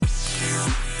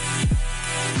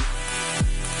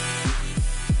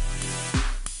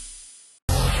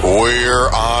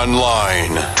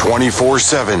online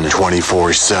 24/7.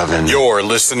 24/7. You're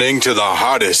listening to the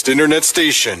hottest internet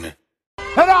station.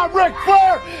 And I'm Ric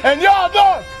Flair, and y'all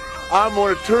know I'm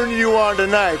going to turn you on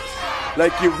tonight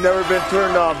like you've never been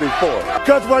turned on before.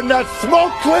 Because when that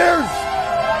smoke clears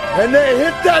and they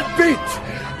hit that beat,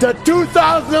 the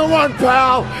 2001,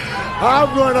 pal,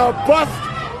 I'm going to bust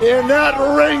in that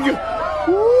ring.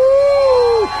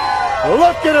 Woo!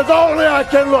 Looking as only I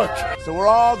can look. So we're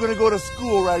all going to go to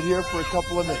school right here for a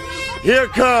couple of minutes. Here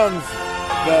comes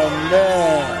the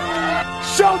man.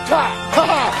 Showtime!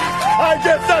 I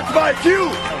guess that's my cue.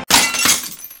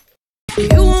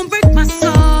 You won't break my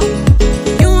soul.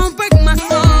 You won't break my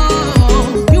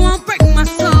soul. You won't break my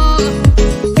soul.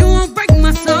 You won't break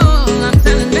my soul. I'm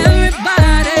telling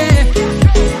everybody,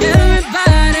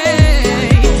 everybody,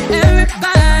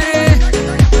 everybody,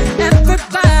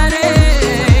 everybody.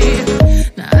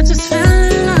 Now I just fell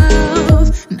in love,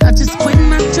 and I just quit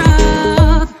my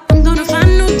job. I'm gonna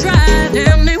find no drive.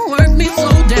 Damn, they work me so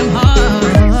damn hard.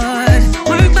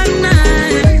 Work by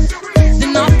 9,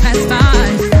 then off past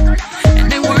 5. And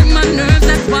they work my nerves,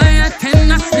 that's why I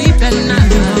cannot sleep at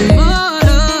night.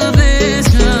 Motivation,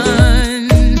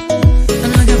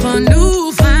 I'm looking for a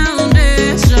new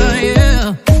foundation,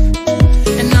 yeah.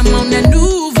 And I'm on that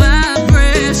new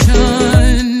vibration.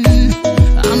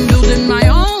 I'm building my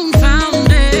own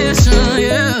foundation,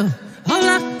 yeah. Hold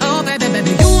up, oh baby,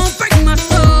 baby, you won't break my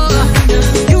soul.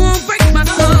 You won't break my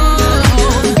soul.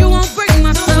 You won't break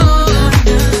my soul.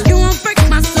 You won't break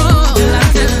my soul. I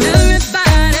tell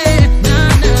everybody, nah,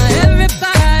 nah,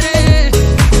 everybody,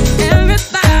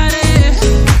 everybody,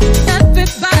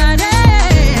 everybody.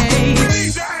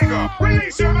 Release your anger,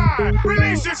 release your mind,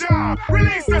 release your job,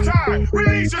 release the time,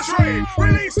 release your trade,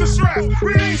 release the stress,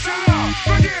 release your love,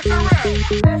 forget the rest.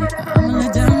 I'ma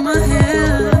let down my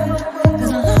head,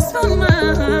 'cause I lost my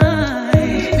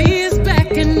mind. Me is back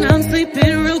and I'm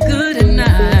sleeping real good at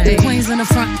night. The queen's in the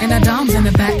front and the dom's in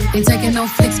the back. Ain't taking no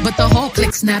flicks, but the whole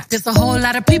click snap. There's a whole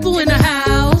lot of people in the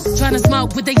house trying to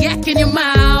smoke with the yak in your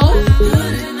mouth.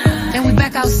 And we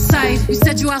back outside. You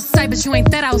said you outside, but you ain't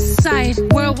that outside.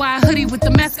 Worldwide hoodie with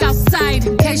the mask outside,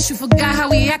 in case you forgot how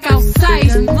we act outside.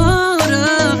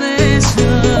 Motivation.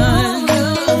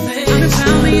 I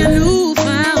found me a new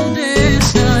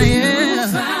foundation, yeah.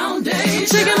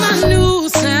 Taking my new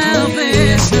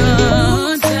salvation.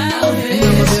 And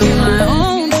I'ma build my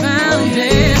own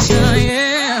foundation,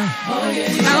 yeah.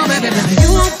 Oh, baby, baby, you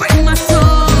won't break my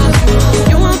soul.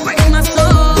 You won't break my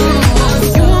soul.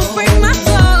 You won't break my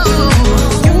soul.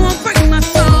 You won't break my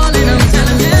soul. And I'm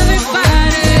telling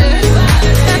everybody,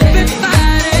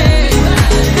 everybody,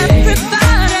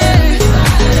 everybody,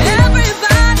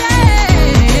 everybody,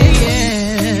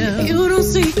 yeah. You don't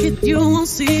see it, you won't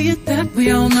see it, that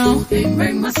we all know. Can't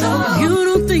break my soul. You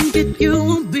don't think it, you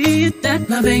won't be it, that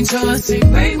love ain't yours.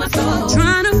 Can't break my soul.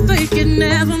 Trying to fake it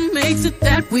never makes it,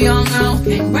 that we all know.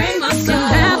 Can't break my soul.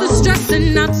 Have the stress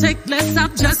and I'll take less, I'll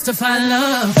justify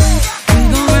love. We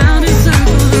go round in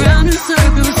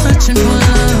circles, searching for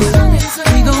love.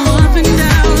 We go up and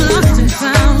down, lost and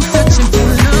found, searching for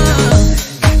love.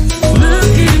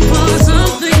 Looking for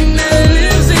something that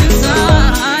lives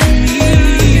inside me.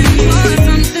 For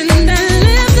something that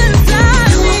lives inside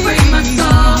me. You won't break my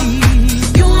soul.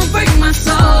 You won't break my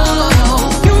soul.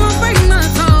 You won't break my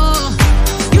soul.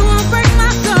 You won't break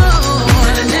my soul.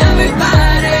 Telling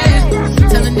everybody,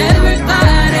 telling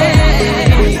everybody,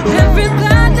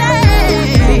 everybody,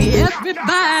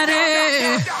 everybody.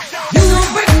 You won't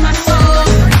break my soul.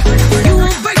 You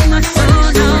won't break my soul.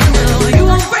 No, no, you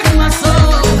won't break my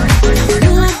soul.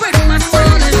 You won't break my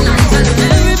soul. And I'm telling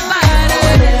everybody,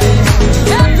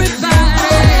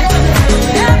 everybody,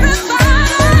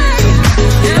 everybody,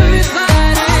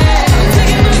 everybody.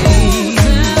 Taking my new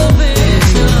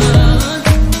salvation,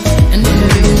 and I'm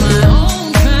building my own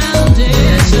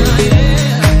foundation,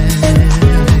 yeah.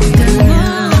 That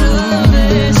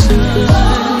motivation.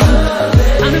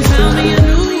 I done found me a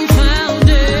new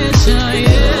foundation,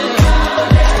 yeah.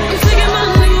 I'm taking my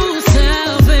new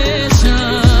salvation,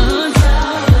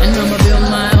 and I'ma build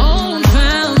my own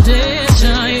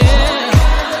foundation, yeah.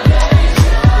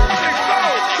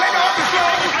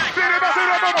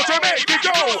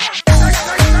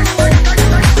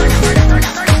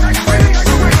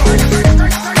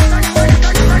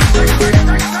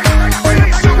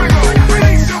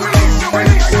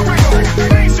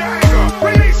 Release your anger,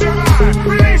 release your mind,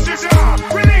 release your job,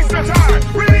 release the time,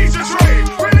 release your trade,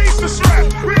 release the stress,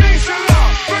 release your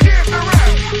love, forget the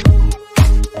rest.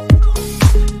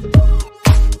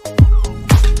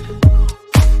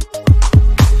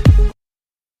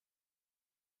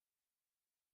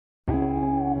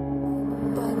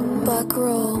 Buck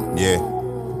roll. Yeah.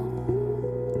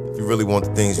 really want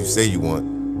the things you say you want,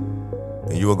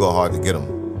 then you will go hard to get them.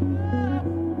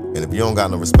 And if you don't got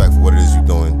no respect for what it is you're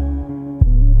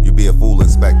doing, you'd be a fool to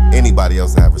expect anybody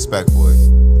else to have respect for it.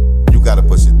 You gotta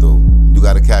push it through. You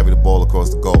gotta carry the ball across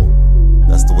the goal.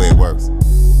 That's the way it works.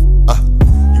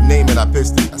 You name it, I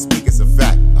pitched it. I speak, it's a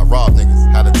fact. I rob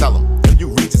niggas, had to tell them. If you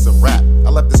reach, it's a rap. I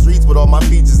left the streets with all my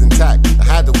features intact. I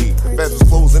had to leave. The feds was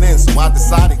closing in, so I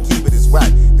decided keep it as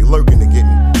whack. They lurking to get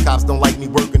me. Cops don't like me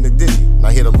working the digi.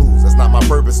 Not here to lose, that's not my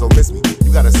purpose, so miss me.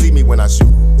 You gotta see me when I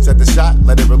shoot. Set the shot,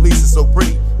 let it release, it's so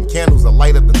pretty. And candles will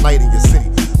light up the night in your city.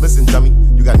 Listen, dummy,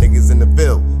 you got niggas in the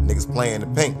field, niggas playing the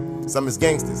pink. Some is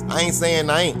gangsters, I ain't saying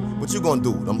I ain't. What you gonna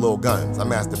do, them little guns? I'm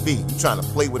Master B, you tryna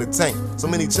play with a tank. So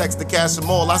many checks to cash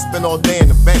them all, I spend all day in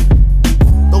the bank.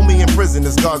 Throw me in prison,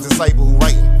 this God's disciple who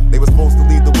writing. They were supposed to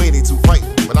lead the way, they too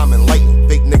frightened. But I'm enlightened,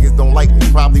 fake niggas don't like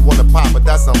me. Probably wanna pop, but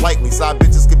that's unlikely. Side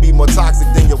bitches could be more toxic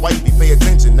than your wifey. Pay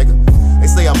attention, nigga. They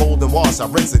say I'm old and washed, I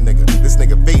rinse it, nigga. This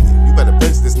nigga faded, you better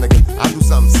bench this nigga. I do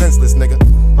something senseless, nigga.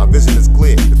 My vision is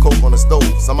clear, the coke on the stove.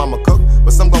 Some I'ma cook,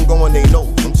 but some gon' go on they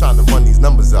nose. I'm trying to run these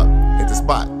numbers up, hit the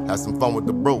spot, have some fun with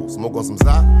the bros. Smoke on some Zy,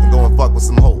 and go and fuck with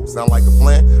some hoes. Sound like a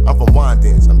plan? I'm from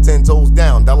Wyandanch, I'm 10 toes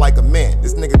down, that like a man.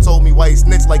 This nigga told me why he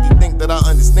snitched like he think that I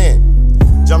understand.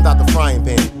 Jumped out the frying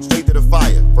pan, straight to the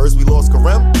fire. First we lost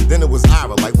Karem, then it was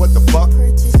Ira. Like what the fuck?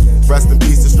 Rest in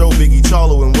peace to Stro, Biggie,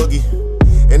 Charlo, and Woogie.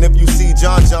 And if you see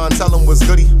John, tell him what's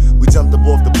goody. We jumped up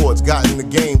off the porch, got in the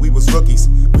game, we was rookies.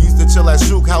 We used to chill at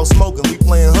Shook House smoking, we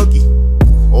playing hooky.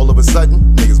 All of a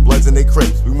sudden, niggas bloods in they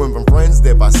crips. We went from friends,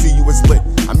 that if I see you it's lit.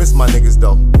 I miss my niggas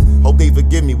though, hope they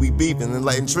forgive me, we beefing and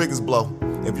letting triggers blow.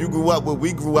 If you grew up where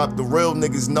we grew up, the real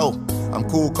niggas know. I'm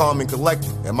cool, calm, and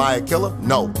collected. Am I a killer?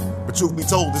 No. But truth be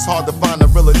told, it's hard to find a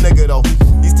realer nigga though.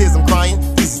 These tears I'm crying,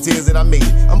 these are tears that I made.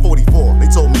 I'm 44, they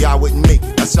told me I wouldn't make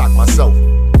it. I shocked myself.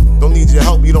 Don't need your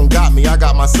help, you don't got me, I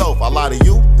got myself. I lie to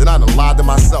you, then I done lied to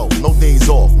myself. No days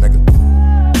off, nigga.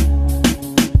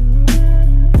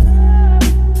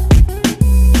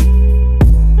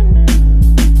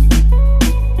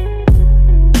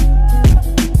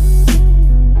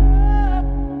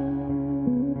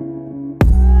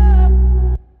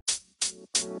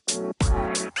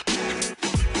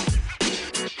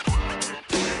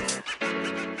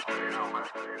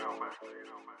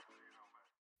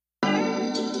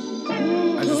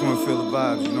 I just want to feel the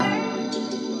vibes, you know?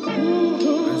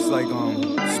 It's like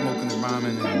smoking and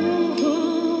rhyming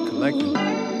and collecting,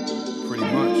 pretty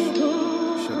much,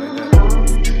 shit like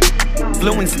that.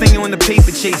 Flow and stay on the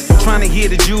paper chase, trying to hear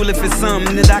the jewel if it's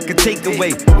something that I could take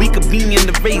away. We could be in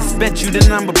the race, bet you that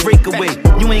I'm a breakaway.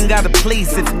 You ain't got a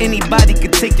place if anybody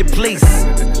could take your place.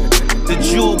 The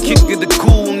jewel kicker, the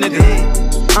cool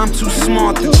nigga. I'm too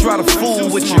smart to try to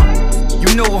fool with you.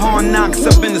 You know hard knocks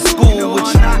up in the school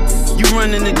with you. You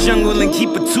run in the jungle and keep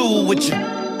a tool with you.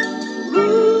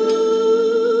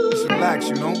 Just relax,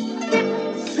 you know?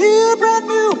 Feel brand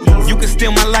new. You can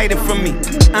steal my lighter from me,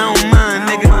 I don't mind,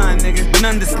 nigga. But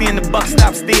understand the buck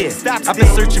stops there. I've been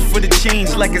searching for the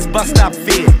change like it's bus stop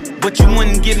fare. But you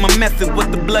wouldn't get my method with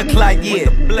the blood clot, yeah.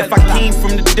 If I came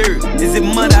from the dirt, is it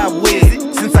mud I wear?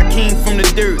 Since I came from the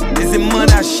dirt, is it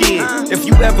mud I shed? If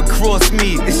you ever cross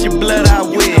me, it's your blood I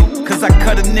wear. Cause I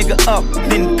cut a nigga up,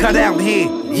 then cut out here,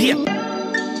 yeah.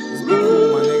 Just be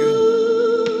cool, my nigga.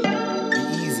 Be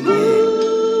easy, yeah.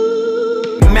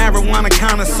 Marijuana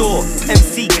connoisseur,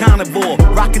 MC carnivore,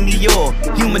 rockin' Dior,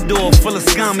 humidor full of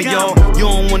scammer, y'all. You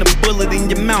don't want a bullet in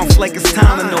your mouth like it's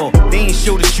Tylenol. They ain't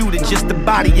show the shooter, just the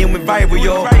body and went viral,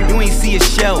 y'all. You ain't see a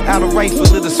shell out of rifle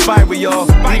of the spiral, y'all.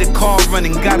 Need a car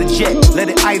running, got a jet, let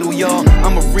it idle, y'all.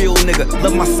 I'm a real nigga,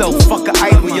 love myself, fuck a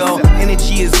idol, y'all.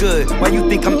 Energy is good, why you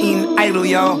think I'm eating idle,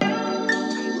 y'all?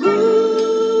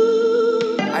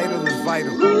 Idle is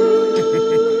vital.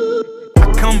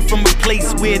 Come from a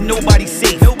place where nobody's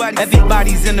safe.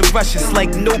 Everybody's in a rush, it's like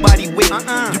nobody wait.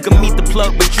 You can meet the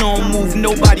plug, but you don't move,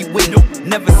 nobody wait.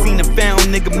 Never seen a found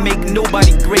nigga make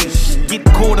nobody great. Get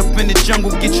caught up in the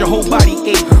jungle, get your whole body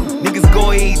ache. Niggas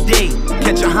go a day,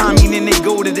 catch a homie, then they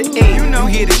go to the A. You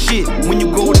hear the shit when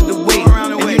you go to the way.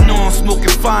 And you know I'm smoking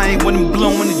fire when I'm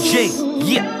blowing the J.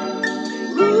 Yeah.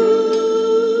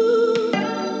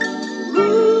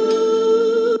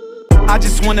 I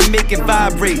just wanna make it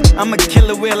vibrate. I'm a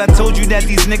killer whale, I told you that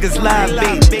these niggas lie,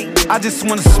 babe. I just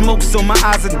wanna smoke so my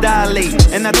eyes are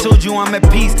dilate. And I told you I'm at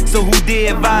peace, so who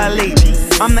dare violate?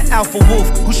 I'm the alpha wolf,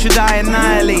 who should I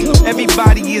annihilate?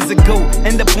 Everybody is a goat,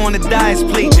 end up on the dice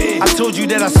plate. I told you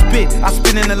that I spit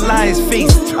in a liar's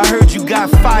face. I heard you got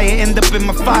fire, end up in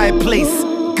my fireplace.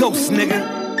 Ghost,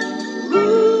 nigga.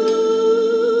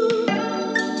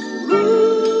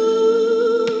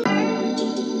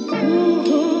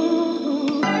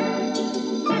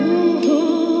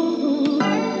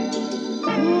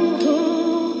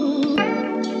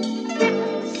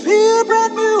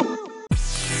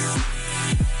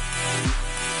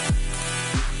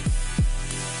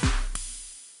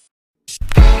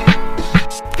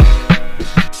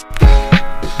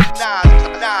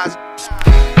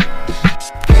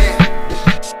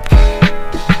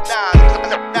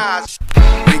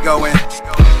 going.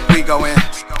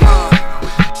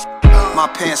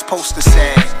 My pants poster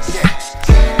sag.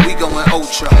 We going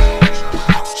ultra.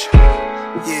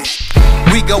 Yeah.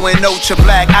 We going ultra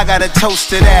black. I got a toast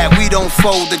to that. We don't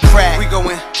fold the crack. We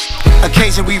going.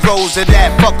 Occasion we rose to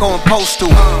that. Fuck on postal.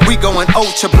 We going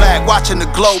ultra black. Watching the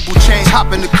global change.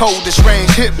 Hop in the coldest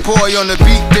range. Hit boy on the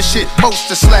beat. This shit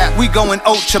poster slap. We going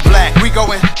ultra black. We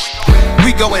going.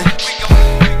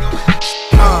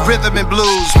 Rhythm and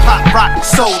blues, pop, rock,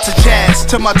 soul to jazz,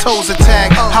 till my toes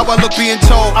attack. How I look being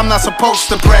told, I'm not supposed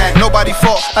to brag. Nobody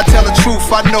fault, I tell the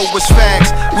truth, I know it's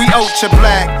facts. We ultra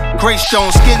black, gray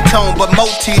stone, skin tone, but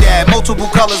multi that. Multiple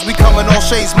colors, we come in all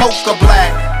shades, mocha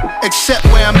black. Except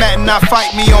where I'm at and not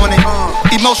fight me on it.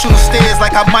 Emotional stares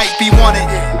like I might be wanted.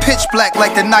 Pitch black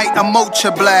like the night, I'm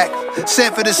ultra black.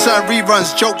 Sanford and Son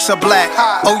reruns, jokes are black.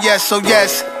 Oh yes,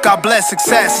 God bless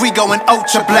success. We going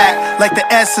ultra black, like the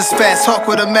S is fast. Hawk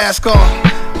with a mask on,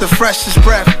 the freshest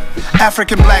breath.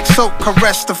 African black soap,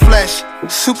 caress the flesh.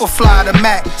 Super fly the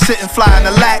Mac, sitting fly in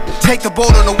the lack. Take the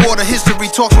boat on the water, history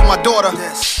talks with my daughter.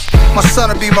 My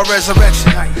son'll be my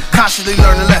resurrection. Constantly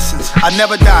learning lessons. I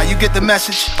never die, you get the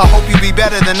message. I hope you be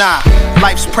better than I.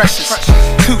 Life's precious.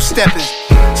 Two-stepping.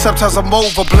 Sometimes I'm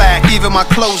over black, even my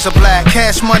clothes are black.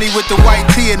 Cash money with the white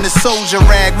tee and the soldier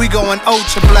rag. We going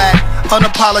ultra black,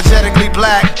 unapologetically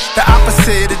black. The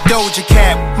opposite of Doja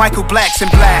Cat, Michael Black's in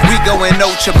black. We going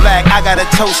ultra black, I got a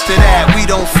toast to that. We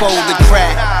don't fold the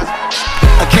crack.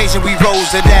 Occasion we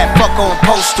rose to that, fuck on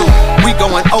postal. We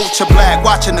going ultra black,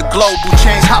 watching the global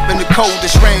change. Hop in the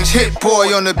coldest range, hit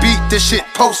boy on the beat, this shit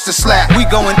poster slap. We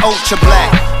going ultra black.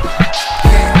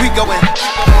 We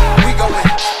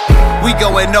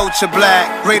going ultra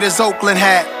black. Raiders Oakland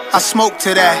hat, I smoke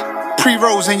to that.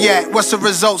 Pre-rose and yak, what's the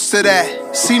results to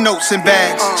that? C notes and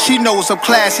bags, she knows I'm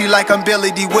classy like I'm Billy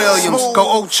D. Williams. Go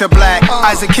ultra black,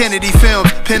 Isaac Kennedy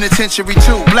films, Penitentiary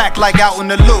 2. Black like out in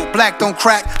the loop, black don't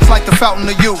crack, it's like the fountain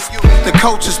of youth. The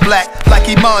coach is black, like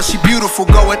Iman, she beautiful,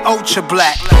 going ultra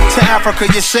black. To Africa,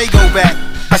 you say go back,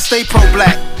 I stay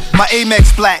pro-black, my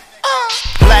Amex black.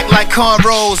 Black like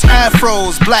cornrows,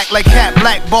 afros, black like Cat,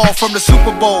 black ball from the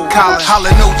Super Bowl.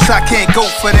 Holla notes, I can't go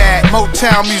for that.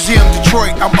 Motown Museum,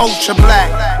 Detroit, I'm ultra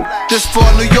black. This for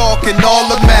New York and all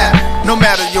the map. No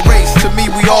matter your race, to me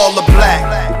we all are black.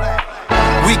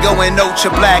 We going ultra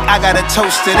black, I got a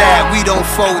toast to that. We don't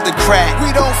fold the crack.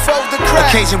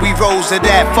 Occasion we rose to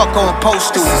that, fuck on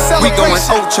postal. We going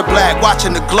ultra black,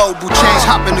 watching the global change.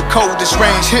 Hop in the coldest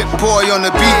range, hit boy on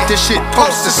the beat, this shit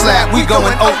poster slap. We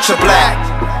going ultra black.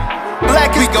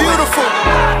 Black is beautiful.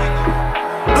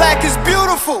 Black is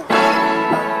beautiful.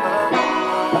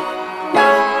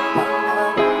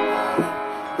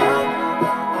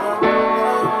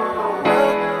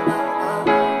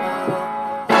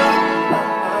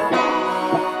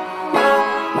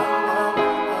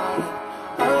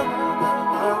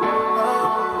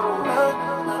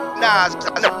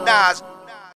 Nas.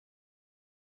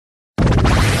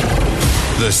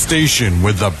 The station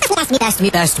with the best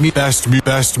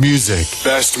music.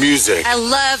 Best music. I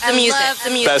love the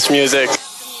music. Best music.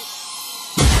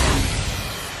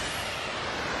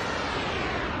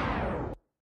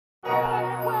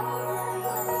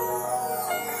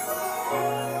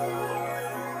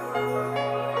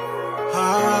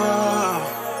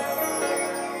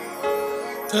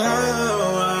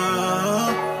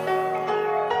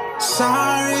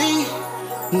 Sorry,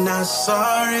 not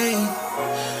sorry.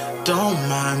 Don't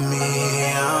mind me,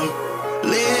 I'm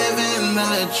living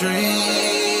a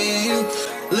dream.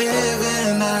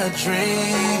 Living a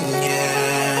dream,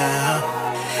 yeah.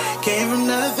 Came from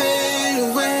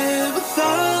nothing, whoever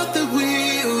thought that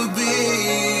we would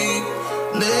be.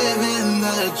 Living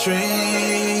a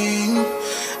dream.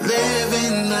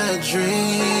 Living a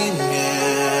dream,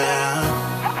 yeah.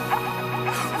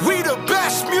 We the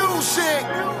best music.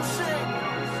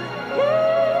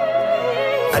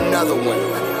 Another one.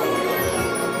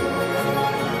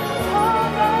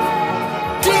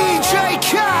 DJ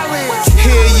Khaled.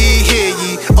 Hear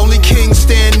ye, only kings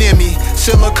stand near me.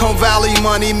 Silicon Valley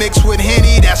money mixed with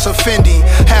Henny, that's a Fendi.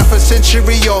 Half a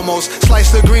century almost,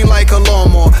 slice the green like a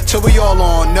lawnmower. Till we all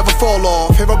on, never fall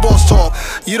off. Hear a boss talk,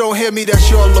 you don't hear me, that's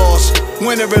your loss.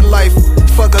 Winner in life,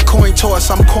 fuck a coin toss,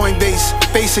 I'm Coinbase.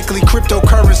 Basically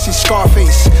cryptocurrency,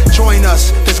 Scarface. Join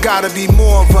us, there's gotta be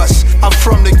more of us. I'm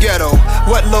from the ghetto,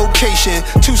 what location?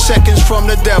 2 seconds from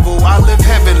the devil. I live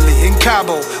heavenly in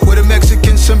Cabo with a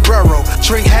Mexican sombrero.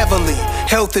 Drink heavily,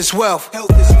 health is wealth.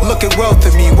 Look at wealth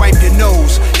in me, wipe your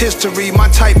nose. History, my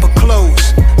type of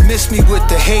clothes. Miss me with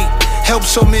the hate, Help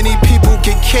so many people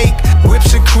get cake,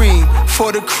 whips and cream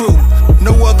for the crew.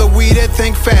 No other weed that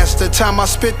think faster. Time I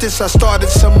spit this, I started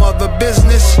some other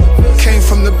business. Came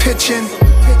from the pitching,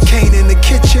 Kane in the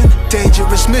kitchen.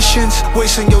 Dangerous missions,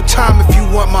 wasting your time if you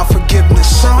want my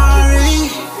forgiveness. Sorry,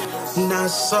 not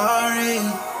sorry.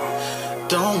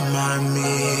 Don't mind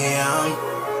me, I'm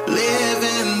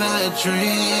living a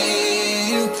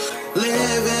dream.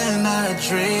 Living a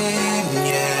dream,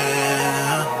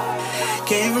 yeah.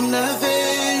 Came from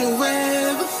nothing,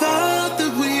 whoever thought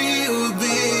that we would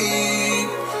be.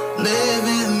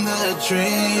 Living a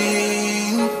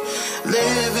dream.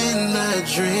 Living a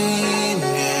dream,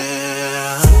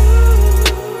 yeah.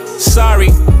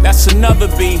 Sorry, that's another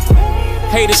B.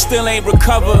 Haters still ain't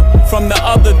recovered from the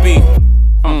other B.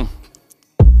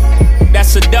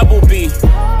 That's a double B.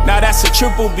 Now that's a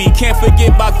triple B. Can't forget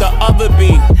about the other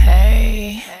B.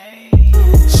 Hey.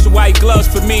 It's the white gloves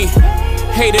for me.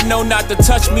 Hater know not to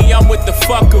touch me. I'm with the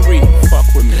fuckery.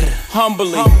 Fuck with me.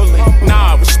 Humbly.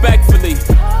 Nah, respectfully.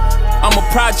 I'm a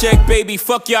project, baby.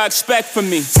 Fuck y'all expect from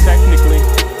me. Technically.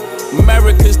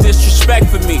 America's disrespect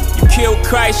for me. You killed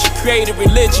Christ, you created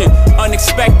religion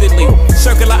unexpectedly.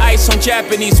 Circular ice on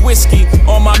Japanese whiskey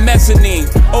on my mezzanine,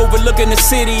 overlooking the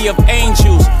city of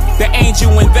angels. The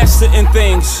angel invested in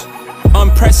things.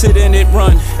 Unprecedented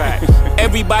run.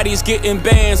 Everybody's getting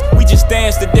bands, we just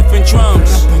dance to different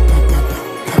drums.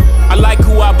 I like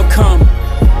who I become.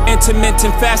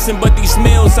 Intermittent fasting, but these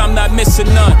meals I'm not missing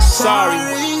none.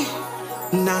 Sorry,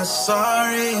 not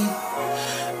sorry.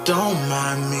 Don't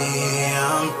mind me,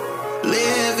 I'm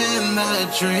living a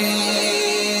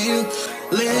dream.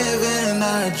 Living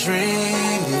a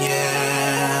dream,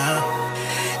 yeah.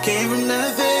 Came from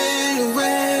nothing,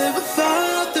 whoever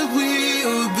thought that we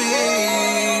would be.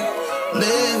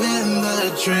 Living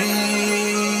a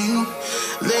dream.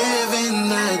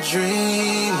 Living a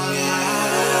dream, yeah.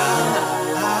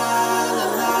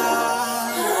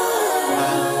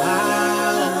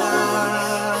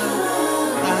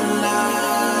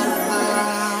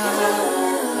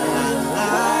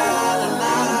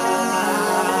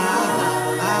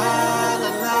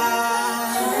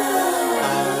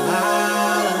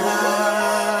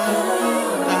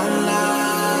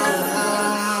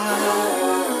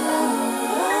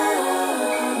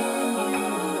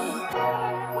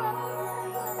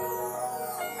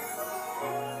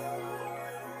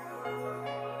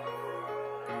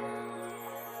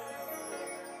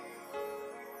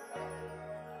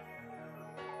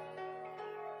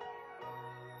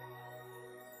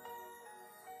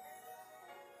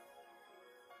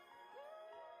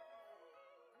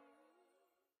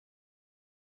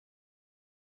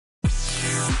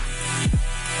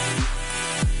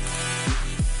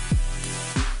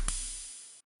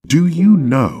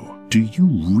 Do you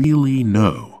really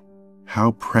know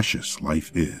how precious life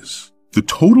is? The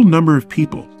total number of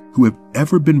people who have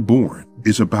ever been born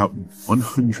is about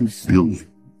 100 billion.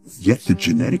 Yet the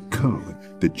genetic code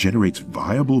that generates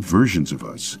viable versions of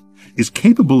us is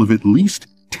capable of at least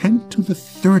 10 to the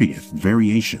 30th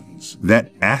variations.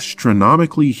 That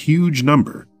astronomically huge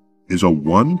number is a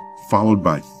 1 followed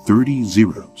by 30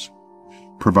 zeros,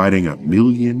 providing a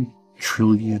million,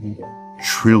 trillion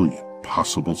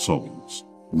possible souls.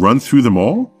 Run through them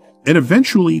all, and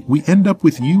eventually we end up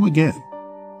with you again,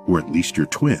 or at least your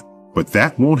twin. But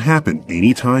that won't happen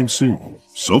anytime soon.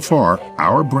 So far,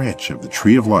 our branch of the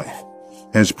Tree of Life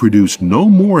has produced no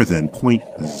more than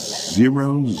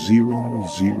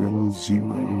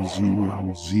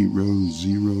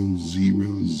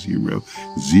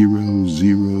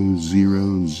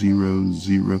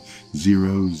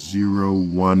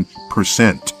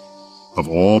of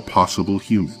all possible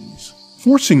humans,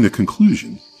 forcing the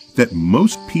conclusion that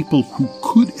most people who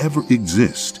could ever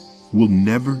exist will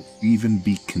never even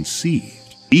be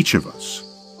conceived. Each of us,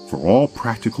 for all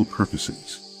practical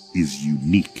purposes, is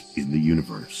unique in the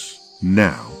universe,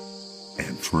 now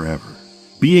and forever.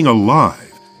 Being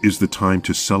alive is the time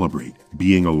to celebrate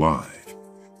being alive,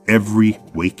 every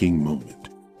waking moment.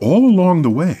 All along the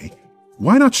way,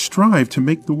 why not strive to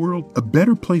make the world a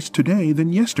better place today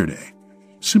than yesterday,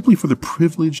 simply for the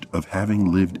privilege of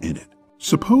having lived in it?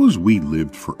 Suppose we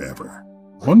lived forever.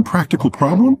 One practical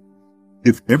problem?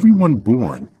 If everyone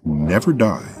born never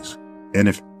dies, and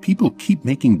if people keep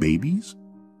making babies,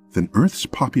 then Earth's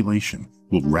population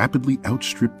will rapidly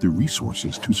outstrip the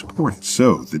resources to support it.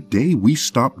 So the day we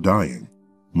stop dying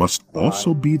must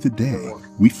also be the day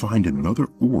we find another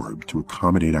orb to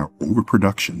accommodate our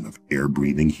overproduction of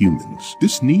air-breathing humans.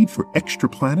 This need for extra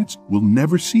planets will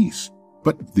never cease,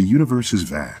 but the universe is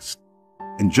vast.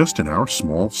 And just in our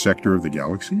small sector of the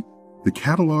galaxy, the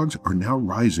catalogs are now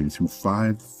rising through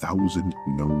 5,000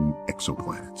 known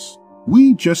exoplanets.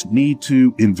 We just need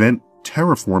to invent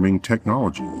terraforming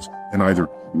technologies and either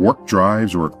warp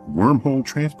drives or wormhole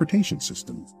transportation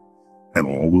systems, and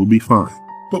all will be fine.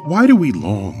 But why do we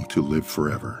long to live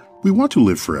forever? We want to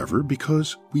live forever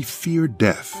because we fear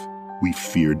death. We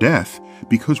fear death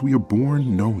because we are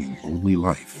born knowing only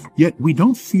life. Yet we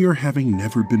don't fear having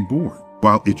never been born.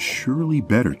 While it's surely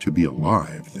better to be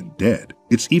alive than dead,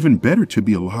 it's even better to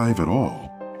be alive at all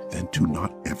than to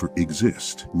not ever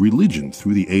exist. Religion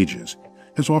through the ages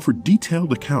has offered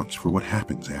detailed accounts for what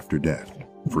happens after death.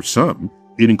 For some,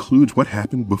 it includes what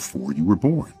happened before you were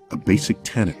born, a basic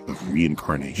tenet of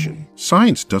reincarnation.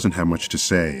 Science doesn't have much to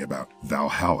say about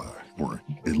Valhalla, or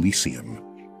Elysium,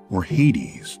 or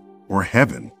Hades, or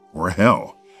heaven, or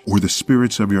hell, or the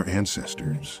spirits of your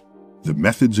ancestors. The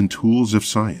methods and tools of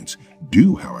science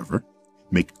do, however,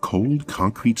 make cold,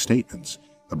 concrete statements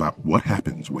about what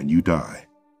happens when you die.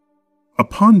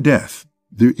 Upon death,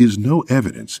 there is no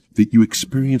evidence that you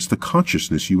experience the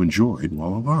consciousness you enjoyed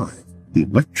while alive. The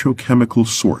electrochemical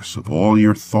source of all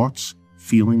your thoughts,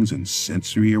 feelings, and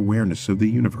sensory awareness of the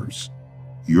universe,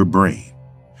 your brain,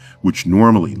 which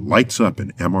normally lights up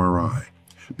an MRI,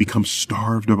 becomes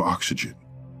starved of oxygen.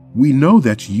 We know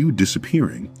that's you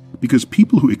disappearing because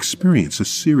people who experience a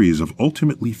series of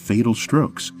ultimately fatal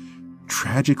strokes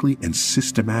tragically and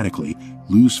systematically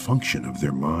lose function of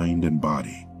their mind and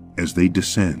body as they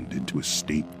descend into a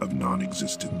state of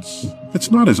non-existence.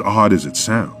 It's not as odd as it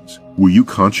sounds. Were you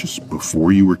conscious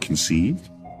before you were conceived?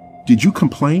 Did you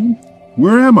complain?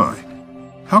 Where am I?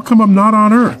 How come I'm not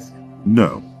on Earth?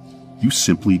 No, you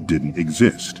simply didn't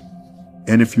exist.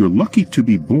 And if you're lucky to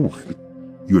be born,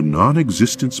 your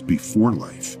non-existence before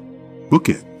life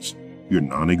bookends your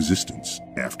non-existence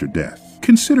after death.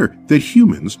 Consider that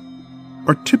humans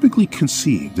are typically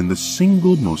conceived in the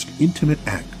single most intimate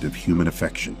act of human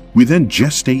affection. We then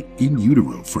gestate in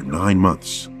utero for 9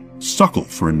 months, suckle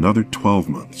for another 12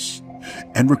 months,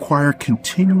 and require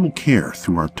continual care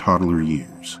through our toddler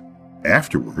years.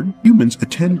 Afterward, humans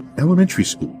attend elementary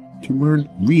school to learn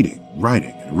reading,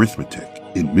 writing, and arithmetic.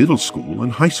 In middle school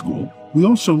and high school, we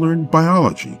also learn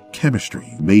biology,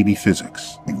 chemistry, maybe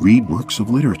physics. We read works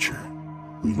of literature.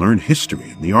 We learn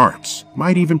history and the arts,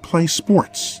 might even play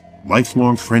sports.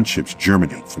 Lifelong friendships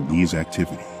germinate from these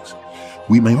activities.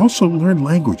 We may also learn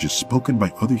languages spoken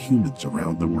by other humans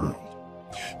around the world.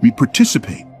 We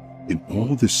participate in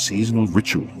all the seasonal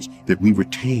rituals that we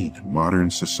retain in modern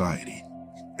society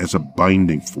as a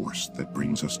binding force that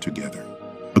brings us together.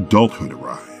 Adulthood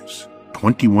arrives.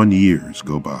 21 years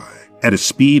go by. At a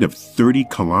speed of 30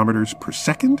 kilometers per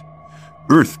second,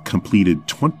 Earth completed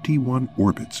 21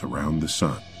 orbits around the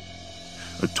sun.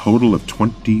 A total of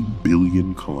 20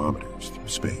 billion kilometers through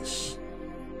space.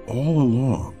 All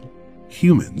along,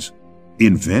 humans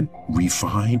invent,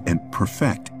 refine, and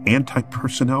perfect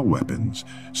anti-personnel weapons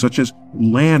such as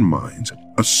landmines,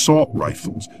 assault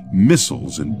rifles,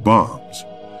 missiles, and bombs,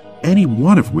 any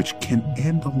one of which can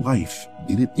end a life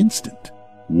in an instant.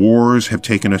 Wars have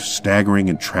taken a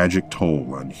staggering and tragic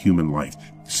toll on human life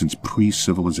since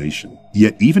pre-civilization.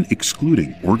 Yet even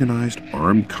excluding organized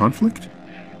armed conflict,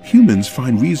 humans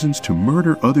find reasons to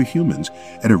murder other humans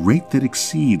at a rate that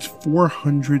exceeds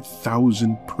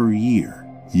 400,000 per year.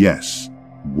 Yes,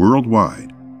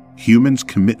 worldwide, humans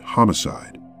commit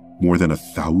homicide more than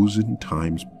 1,000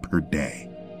 times per day.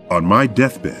 On my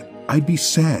deathbed, I'd be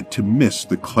sad to miss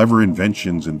the clever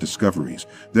inventions and discoveries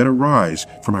that arise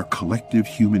from our collective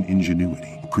human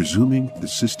ingenuity, presuming the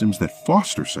systems that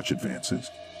foster such advances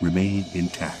remain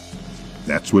intact.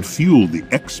 That's what fueled the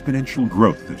exponential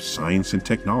growth of science and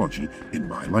technology in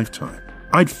my lifetime.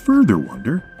 I'd further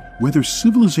wonder whether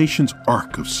civilization's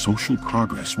arc of social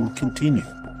progress will continue,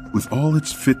 with all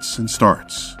its fits and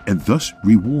starts, and thus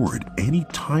reward any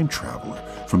time traveler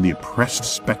from the oppressed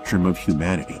spectrum of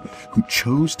humanity who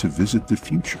chose to visit the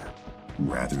future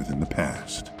rather than the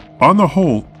past. On the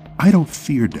whole, I don't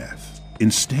fear death.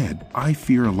 Instead, I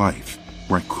fear a life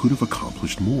where I could have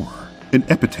accomplished more. An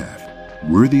epitaph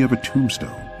worthy of a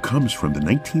tombstone comes from the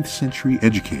 19th century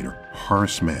educator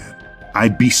Horace Mann. I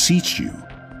beseech you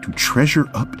to treasure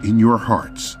up in your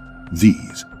hearts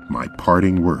these my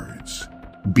parting words.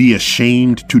 Be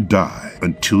ashamed to die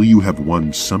until you have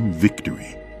won some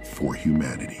victory for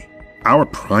humanity. Our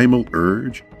primal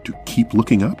urge to keep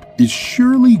looking up is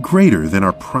surely greater than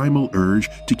our primal urge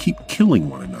to keep killing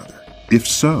one another. If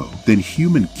so, then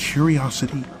human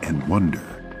curiosity and wonder,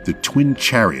 the twin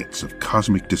chariots of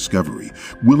cosmic discovery,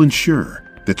 will ensure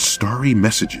that starry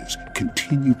messages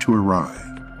continue to arrive.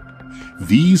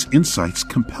 These insights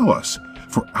compel us,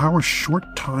 for our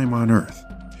short time on Earth,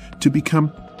 to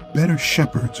become better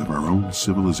shepherds of our own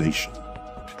civilization.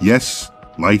 Yes,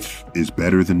 Life is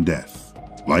better than death.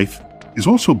 Life is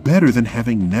also better than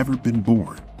having never been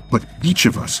born. But each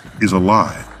of us is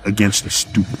alive against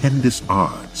stupendous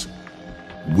odds.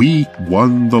 We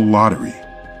won the lottery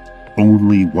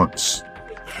only once.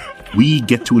 We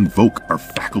get to invoke our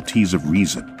faculties of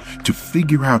reason to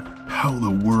figure out how the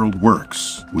world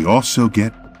works. We also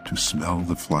get to smell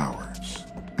the flowers.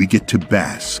 We get to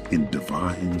bask in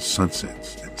divine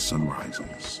sunsets and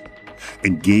sunrises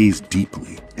and gaze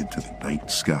deeply into the night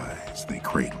skies they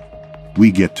cradle.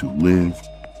 We get to live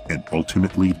and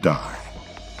ultimately die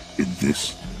in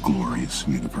this glorious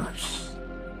universe.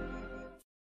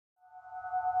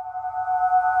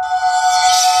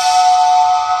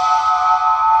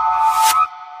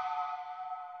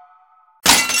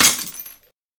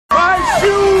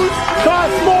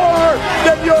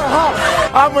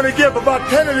 I'm gonna give about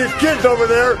 10 of these kids over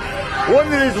there one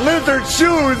of these lizard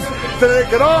shoes so they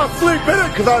can all sleep in it,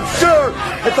 because I'm sure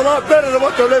it's a lot better than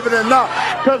what they're living in now.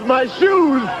 Because my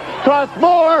shoes cost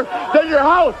more than your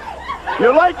house.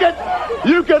 You like it?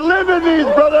 You can live in these,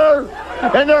 brother,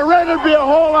 and their rent would be a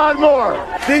whole lot more.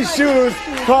 These shoes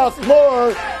cost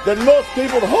more than most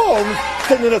people's homes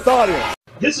sitting in this audience.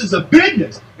 This is a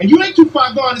business, and you ain't too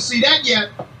far gone to see that yet.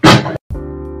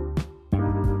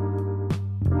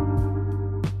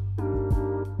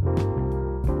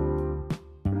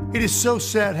 It is so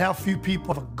sad how few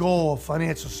people have a goal of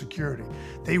financial security.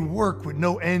 They work with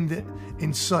no end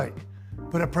in sight.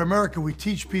 But at Primerica, we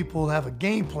teach people to have a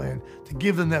game plan to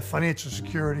give them that financial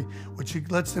security, which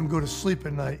lets them go to sleep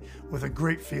at night with a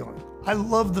great feeling. I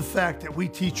love the fact that we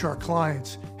teach our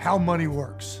clients how money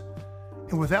works.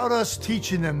 And without us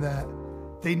teaching them that,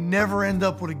 they never end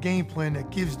up with a game plan that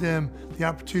gives them the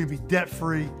opportunity to be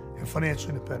debt-free and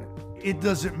financially independent. It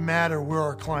doesn't matter where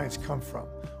our clients come from.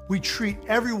 We treat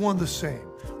everyone the same,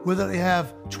 whether they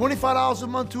have $25 a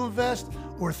month to invest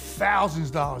or thousands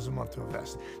of dollars a month to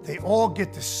invest. They all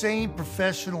get the same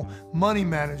professional money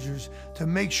managers to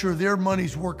make sure their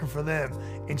money's working for them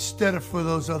instead of for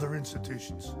those other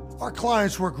institutions. Our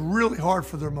clients work really hard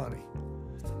for their money.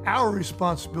 Our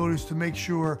responsibility is to make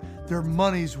sure their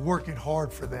money's working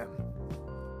hard for them.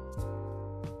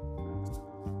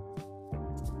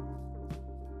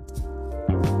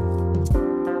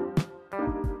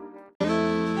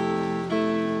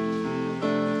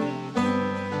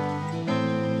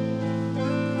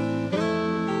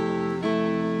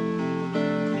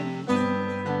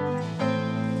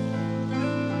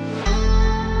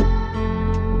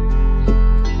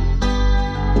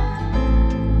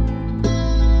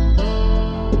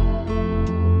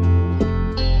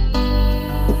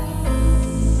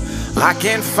 I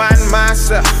can't find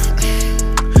myself.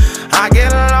 I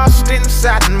get lost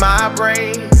inside my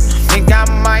brain. Think I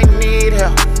might need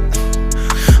help,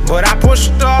 but I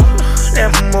pushed all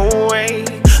them away.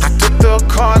 I took the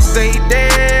cards they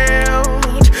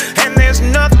dealt, and there's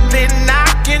nothing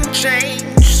I can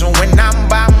change. So when I'm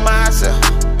by myself,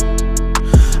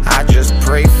 I just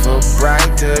pray for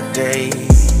brighter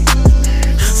days.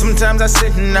 Sometimes I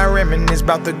sit and I reminisce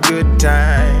about the good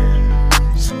times.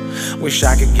 Wish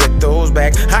I could get those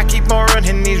back. I keep on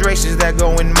running these races that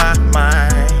go in my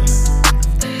mind,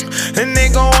 and they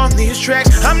go on these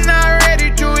tracks. I'm not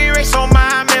ready to erase all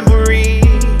my memories.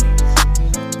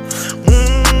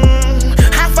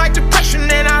 I fight depression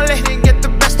and I let it get the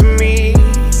best of me.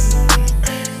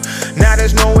 Now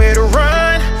there's nowhere to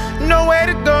run, nowhere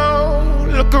to go.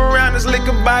 Look around, there's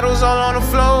liquor bottles all on the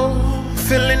floor,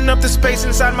 filling up the space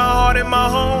inside my heart and my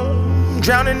home,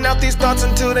 drowning out these thoughts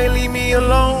until they leave me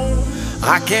alone.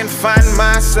 I can't find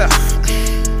myself.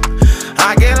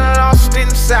 I get lost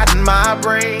inside my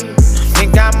brain.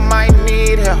 Think I might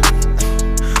need help,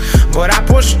 but I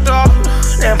pushed all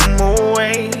them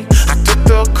away. I took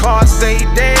the cards they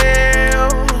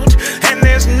dealt, and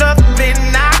there's nothing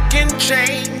I can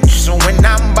change. So when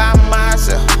I'm by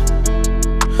myself,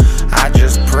 I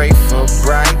just pray for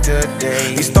brighter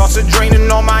days. These thoughts are draining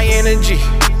all my energy.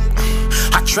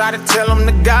 I try to tell them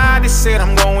the God, they said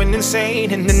I'm going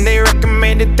insane, and then they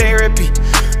recommended therapy.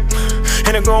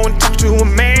 And I go and talk to a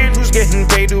man who's getting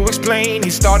paid to explain. He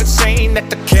started saying that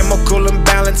the chemical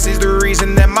imbalance is the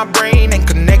reason that my brain ain't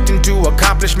connecting to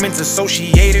accomplishments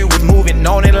associated with moving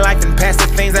on in life and past the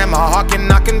things that my heart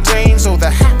cannot contain, so the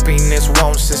happiness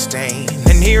won't sustain.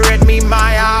 And he read me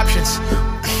my options.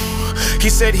 He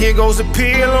said, here goes a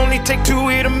pill, only take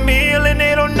 2 eat a meal, and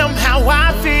it'll numb how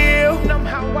I feel.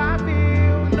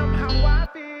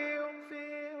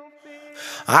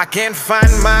 I can't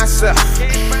find myself.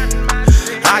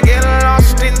 I get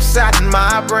lost inside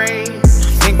my brain.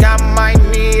 Think I might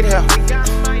need help,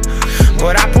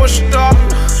 but I pushed all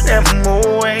them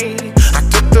away. I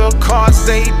took the the cards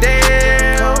they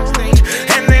dealt,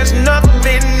 and there's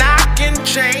nothing I can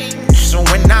change. So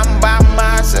when I'm by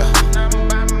myself,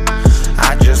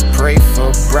 I just pray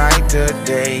for brighter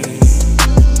days.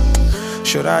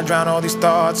 Should I drown all these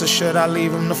thoughts or should I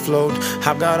leave them to float?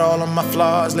 I've got all of my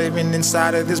flaws living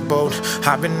inside of this boat.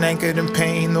 I've been anchored in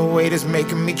pain, the weight is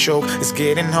making me choke. It's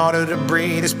getting harder to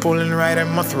breathe, it's pulling right at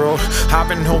my throat. I've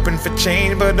been hoping for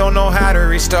change but don't know how to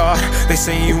restart. They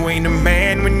say you ain't a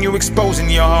man when you exposing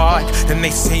your heart. Then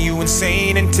they say you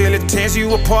insane until it tears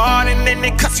you apart. And then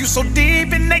they cut you so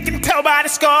deep and they can tell by the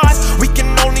scars. We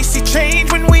can only see change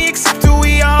when we accept who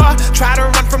we are. Try to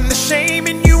run from the shame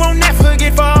and you won't never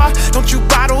get far. Don't you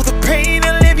bottle the pain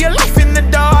and live your life in the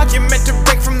dark. You're meant to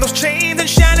break from those chains and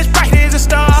shine as bright as a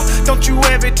star. Don't you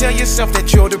ever tell yourself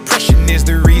that your depression is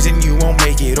the reason you won't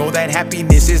make it, or that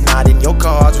happiness is not in your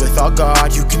cards. Without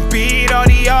God you can beat all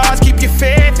the odds. Keep your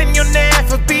faith and you'll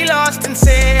never be lost and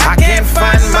say I can't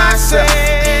find myself.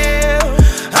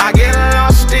 I get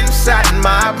lost inside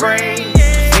my brain.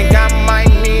 Think I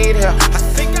might need help,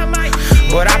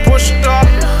 but I pushed off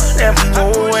them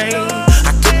away.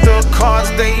 I took the cards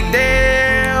they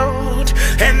dealt,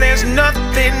 and there's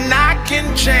nothing I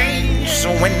can change. So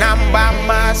when I'm by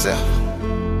myself,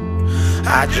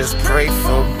 I just pray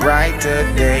for brighter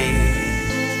days.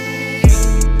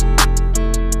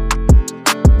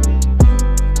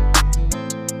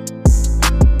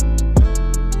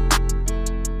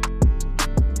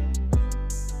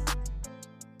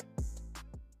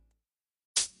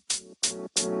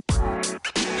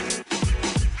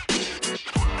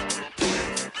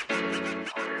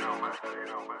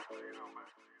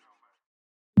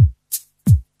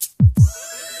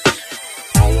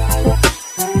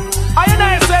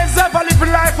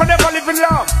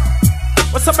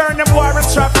 What's a burn them war and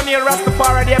strap on your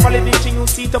Rastafari, the ever living king who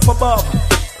seat up above.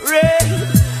 Rain,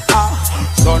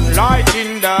 sunlight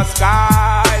in the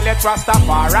sky, let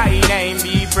Rastafari name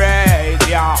be praised,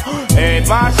 yeah.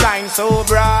 Ever shine so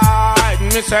bright,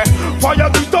 me say, fire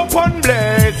get up and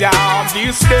blaze, yeah.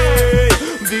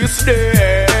 This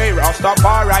day,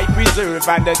 Rastafari preserve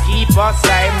and keep us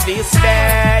safe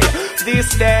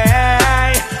this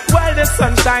day. While the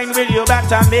sunshine will you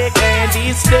better make it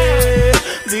this day,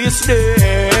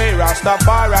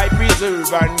 Rastafari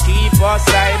preserve and keep us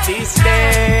safe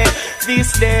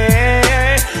this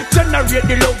day. Generate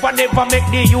the love and never make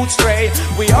the youth stray.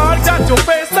 We all got to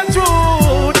face the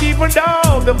truth, even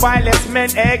though the violence men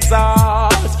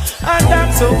exhaust. And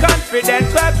I'm so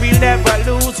confident that we'll never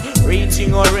lose,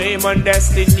 reaching our aim and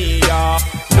destiny.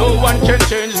 No one can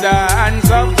change the hands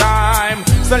of time,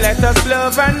 so let us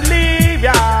love and live,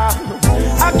 yeah.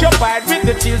 Occupied with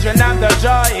the children and the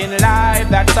joy in life,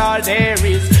 that's all there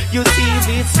is. You see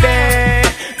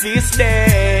this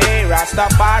day,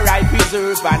 Rastafari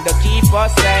preserve and keep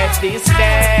us safe this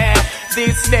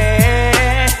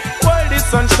day. While the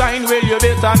sunshine will you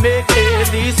better make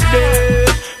it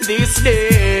this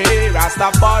day,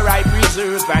 Rastafari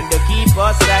preserve and keep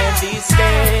us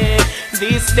safe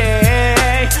this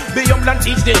day. Be humble and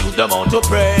teach the youth how to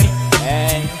pray.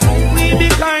 Hey. We be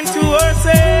kind to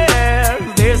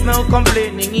ourselves, there's no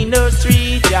complaining in the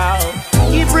street, y'all.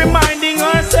 Keep reminding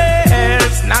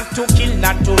ourselves not to kill,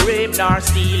 not to rape, nor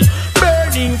steal.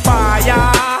 Burning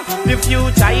fire, the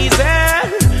future is hell.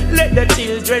 Let the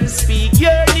children speak,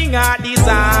 yearning a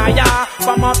desire.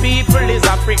 For my people is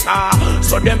Africa,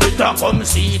 so them better come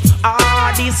see.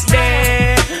 This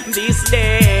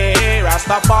day,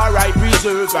 Rastafari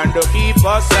preserve and keep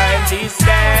us safe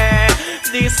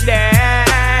this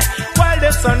day. While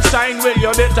the sunshine will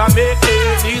you better make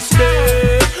it this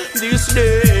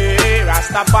day,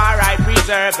 Rastafari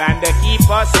preserve and keep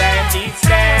us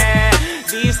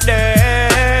safe this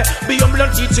day. Be humble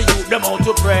and teach you them how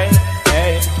to pray.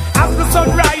 Hey. As the sun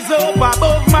rise up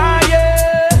above my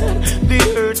head, the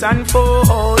earth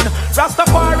unfold,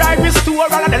 Rastafari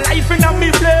restore all of the life in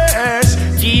my flesh.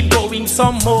 Keep going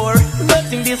some more,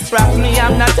 nothing distracts me,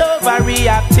 I'm not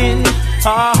overreacting.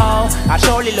 I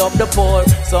surely love the poor.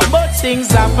 So much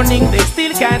things happening, they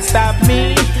still can't stop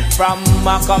me from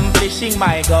accomplishing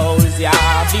my goals.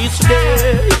 Yeah, this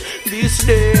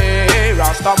day,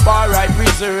 Rastafari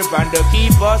preserve and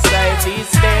keep us safe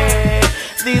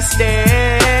this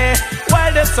day.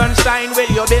 While the sunshine will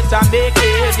you better make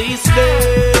it this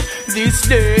day.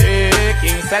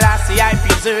 King Selassie I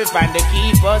preserve and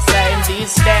keep us safe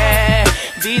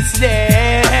this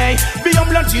day. Be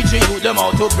humble and teach you them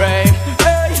how to pray.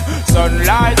 Hey.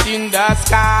 Sunlight in the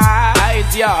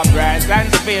skies, your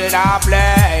presence fill the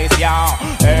place, yeah.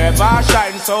 Ever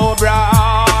shine so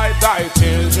bright, thy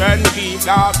children keep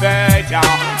the faith,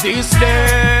 yeah.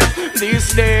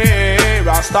 this day.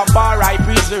 Rastafari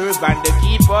preserve and they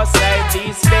keep us safe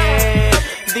this day,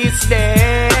 this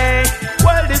day.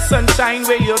 Well, the sunshine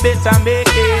where you better make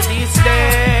it this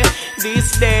day,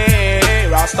 this day.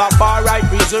 Rastafari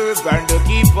preserve and they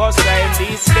keep us safe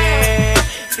this day,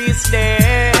 this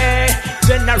day.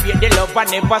 Generate the love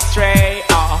and never stray.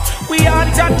 We all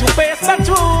got to face the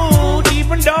truth,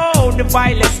 even though the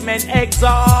violence men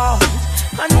exalt.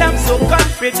 And I'm so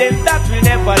confident that we'll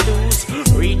never lose,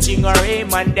 reaching our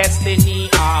aim and destiny.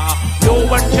 No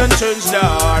one can change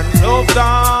that, no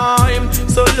time.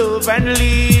 So love and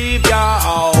live,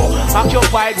 yo.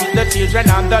 Occupied with the children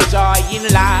and the joy in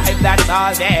life, that's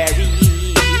all there is.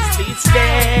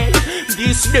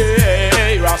 This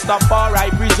day, Rastafari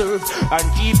preserve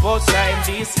and keep us safe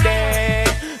this day,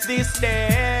 this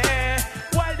day.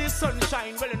 While the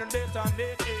sunshine well in the daytime,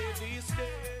 this day, this day.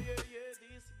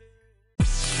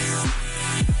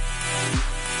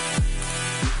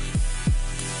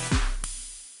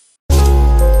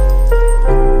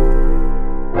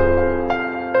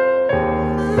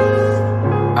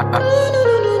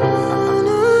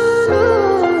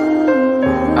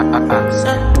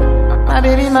 My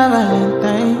baby, my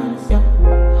Valentine, yeah.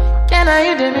 Can I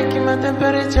hear the making my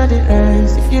temperature the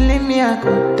rise? If you leave me, I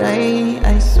could die,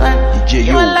 I swear.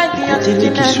 You are like the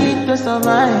oxygen I need to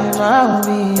survive, I'll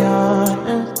be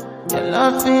honest. Your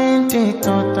love ain't it,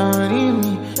 totally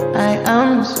me. I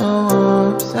am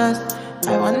so obsessed.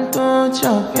 I want to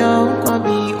chop your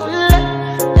kobe,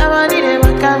 ule. Never did it,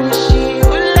 but can we see,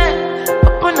 ule.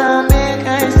 Open up, make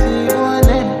I see,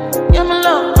 ule. You're my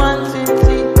love, one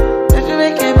city. If you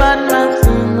make a bad man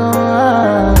sing, oh,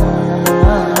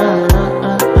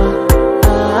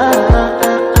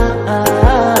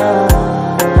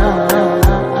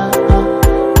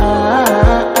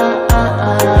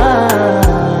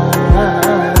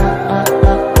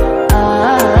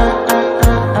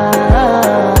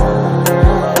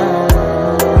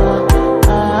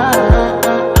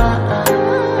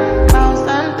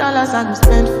 I go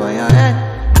spend for your head.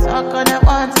 Talk on that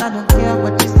once, I don't care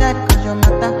what you said, cause your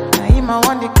matter. Now you my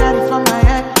one they carry from my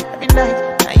head every night.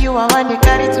 Now you are one they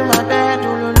carry to my bed.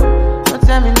 Oh, no, no. Don't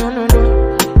tell me no, no,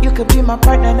 no. You could be my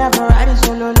partner, never riding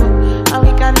solo, no. And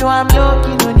we can do I'm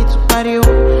lucky, no need to party, oh.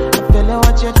 I'm feeling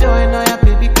what you're doing, oh yeah,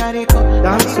 baby, carry go.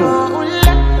 Dance, oh,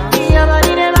 yeah,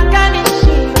 body never can be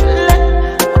shit.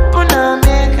 Open up,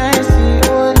 make I see,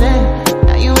 oh,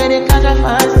 now you ain't a catch a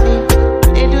fancy.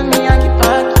 They do me, I keep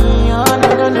talking, oh, no,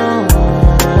 no, no.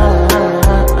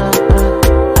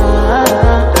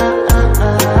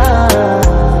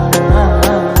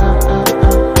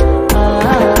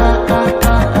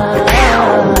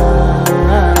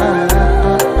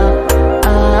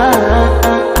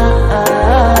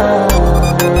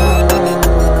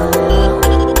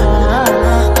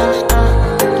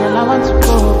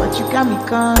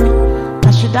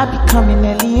 I should I be coming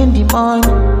early in the morning?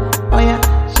 Oh yeah,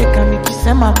 she can make you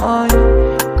send my money.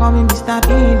 Call me Mr.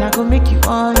 Bean, I go make you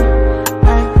on.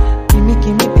 Hey, give me,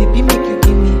 baby, make you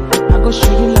give me. I go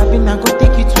show you loving, I go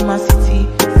take you to my city.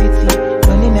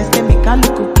 Loneliness can make a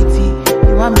look of pity.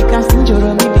 You want me can sing your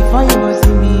me before you go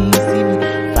see me.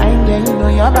 Fine girl, you know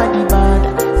your body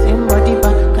bad. Same body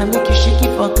bad, can make you shake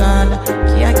it for Ghana.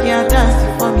 Kia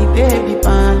dancing for me, baby,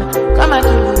 pan. Come and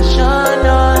do the show,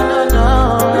 no, no, no.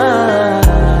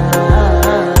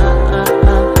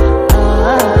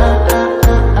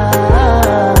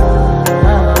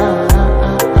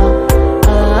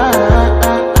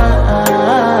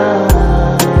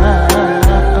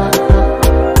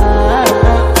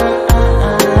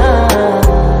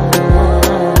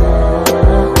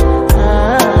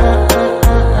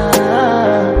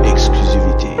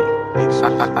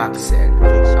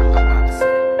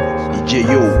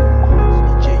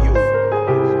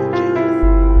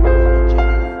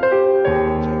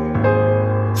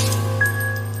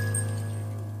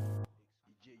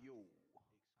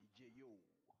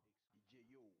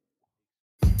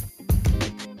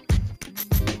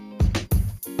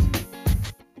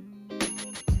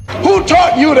 Who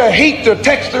taught you to hate the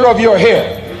texture of your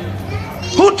hair?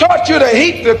 Who taught you to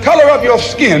hate the color of your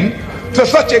skin to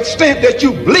such extent that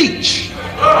you bleach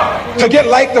to get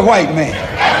like the white man?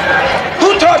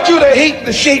 Who taught you to hate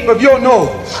the shape of your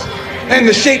nose and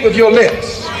the shape of your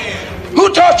lips?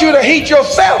 Who taught you to hate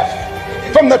yourself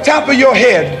from the top of your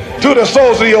head to the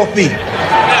soles of your feet?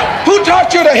 Who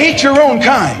taught you to hate your own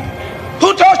kind?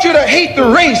 Who taught you to hate the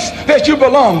race that you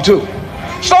belong to?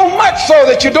 So much so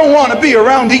that you don't want to be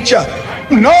around each other.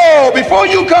 No, before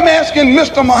you come asking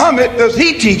Mr. Muhammad, does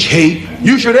he teach hate?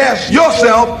 You should ask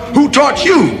yourself, who taught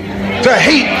you to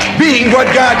hate being what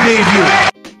God gave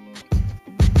you?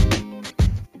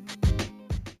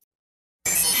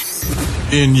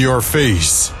 In your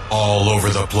face. All over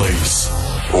the place.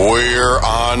 We're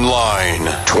online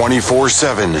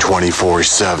 24/7.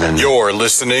 24/7. You're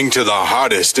listening to the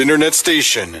hottest internet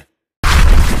station.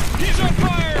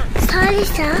 Party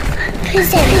Stop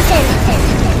present.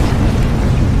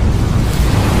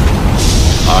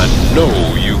 I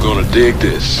know you're gonna dig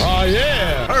this. Oh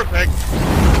yeah, perfect.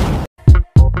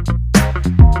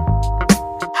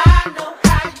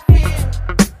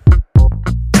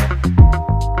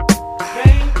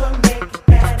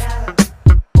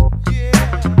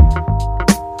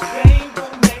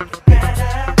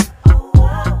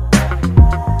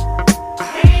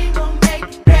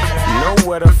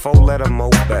 Four-letter mo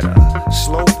better.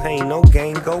 Slow pain, no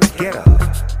gain, go get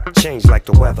her. Change like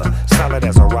the weather, solid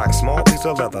as a rock, small piece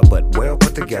of leather, but well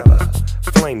put together.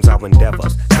 Flames our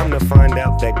endeavors. Come to find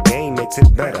out that game makes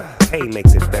it better. Pay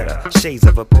makes it better. Shades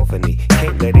of epiphany.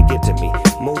 Can't let it get to me.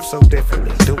 Move so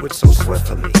differently. Do it so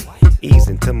swiftly. Ease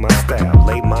into my style.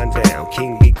 Lay mine down.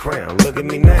 King be crowned. Look at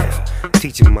me now.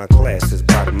 Teaching my classes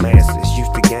by the masses.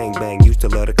 Used to gangbang. Used to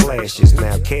love the clashes.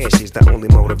 Now cash is the only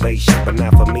motivation. But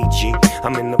not for me, G.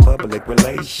 I'm in the public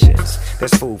relations.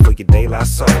 That's food for your De La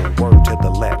Soul. Word to the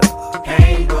letter.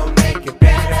 Pain will make it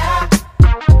better.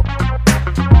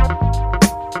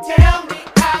 Tell me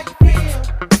how you feel.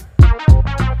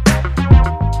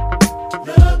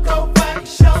 Look over your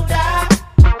shoulder.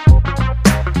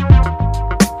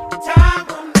 Time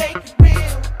will make it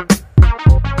real.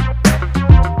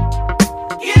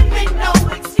 Give me no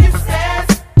excuses.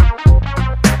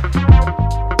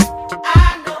 I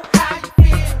know how you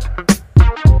feel.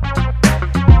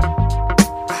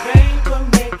 Pain will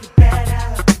make it better.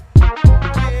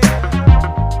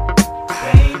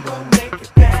 Pain will make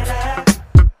it better.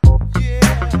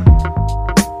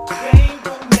 Pain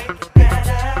will make it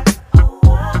better.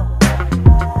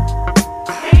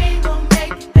 Pain will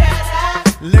make it better.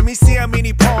 Let me see how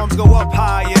many palms go up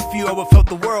high if you ever felt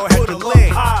the world had to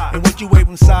lick. And what you wave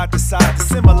from side to side to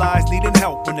symbolize needing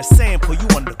help when the sand pull you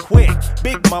under quick.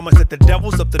 Big mama said the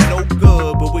devil's up to no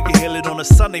good, but we can heal it on a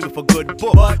Sunday with a good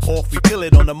book. Off we peel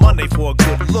it on a Monday for a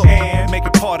good look. And make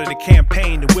it part of the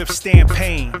campaign to withstand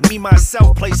pain. Me,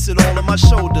 myself, place it all on my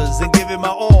shoulders and give it my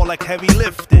all like heavy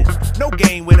lifting. No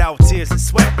gain without tears and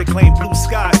sweat. They claim blue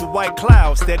skies with white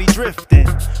clouds steady drifting.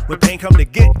 When pain come to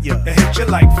get ya, it hit you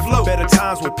like flow. Better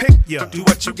times will pick ya. Do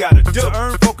what you gotta do. To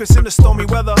earn focus in the stormy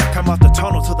weather. Come out the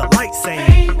tunnel to the light saying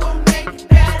Pain will make it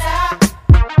better.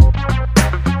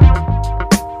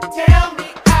 Tell me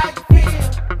how you feel.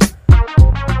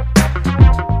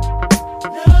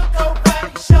 Look over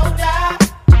your shoulder.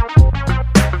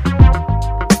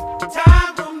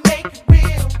 Time will make it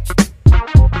real.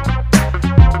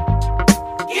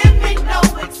 Give me no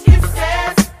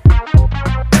excuses.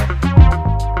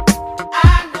 I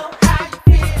know how you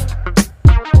feel.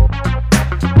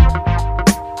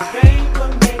 Pain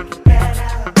will make it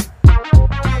better.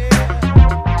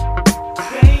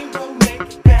 Pain will make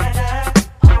it better.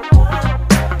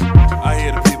 I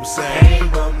hear the people say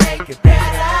Pain will make it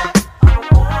better.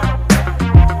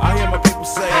 I hear my people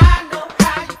say I know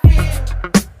how you feel.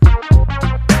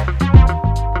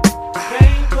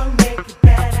 Pain will make it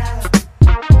better.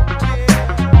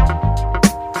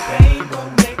 Pain will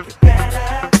make it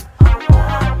better.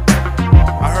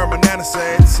 I heard my nana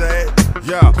say it,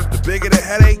 yeah, the bigger the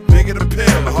headache, bigger the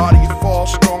pill. The harder you fall,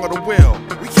 stronger the will.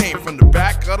 We came from the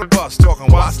back of the bus,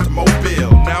 talking watts to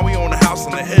Mobile. Now we own a house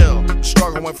on the hill.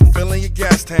 Struggle went from filling your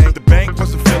gas tank. The bank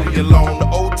wasn't filling your loan. The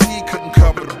OT couldn't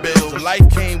cover the bills. So life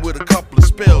came with a couple of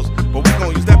spills, but we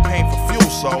gon' use that pain for fuel,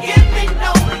 so Give me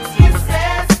no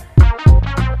excuses.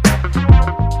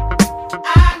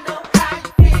 I know how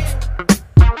you feel.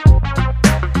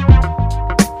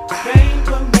 Pain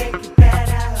will make it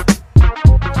better.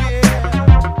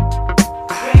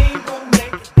 Pain will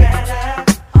make it better.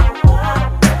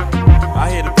 I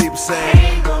hear the people say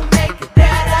Pain will make it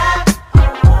better.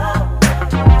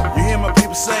 you hear my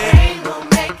people say Pain will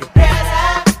make it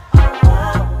better.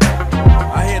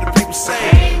 I hear the people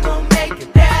say Pain will make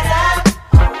it better.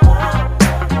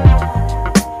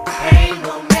 Pain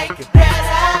will make it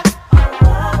better.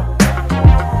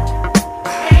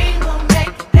 Pain will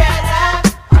make it better.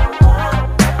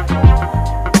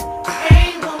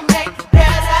 Pain will make it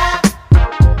better.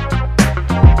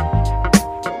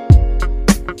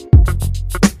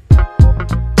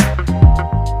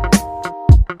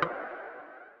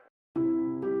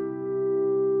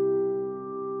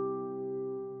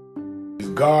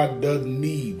 God doesn't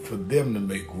need for them to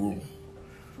make room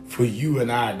for you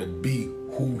and I to be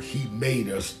who he made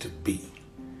us to be.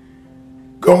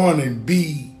 Go on and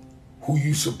be who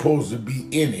you supposed to be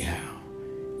anyhow.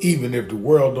 Even if the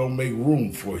world don't make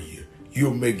room for you,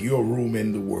 you'll make your room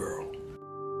in the world.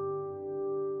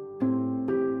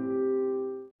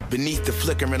 Beneath the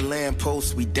flickering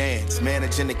lampposts we dance,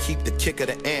 managing to keep the kick of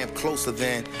the amp closer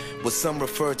than what some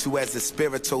refer to as the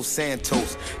Spirito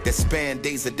Santos that spanned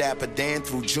days of Dapper Dan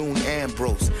through June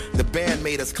Ambrose. The band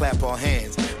made us clap our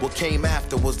hands. What came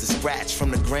after was the scratch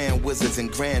from the Grand Wizards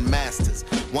and Grand Masters.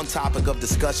 One topic of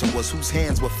discussion was whose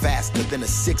hands were faster than a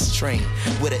 6 train,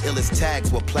 where the illest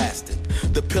tags were plastered.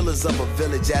 The pillars of a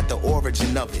village at the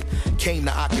origin of it came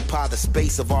to occupy the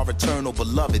space of our eternal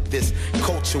beloved. This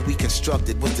culture we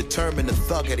constructed was determined to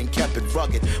thug it and kept it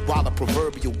rugged while the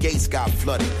proverbial gates got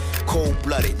flooded.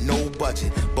 Cold-blooded, no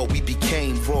budget, but we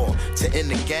became raw to end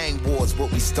the gang wars,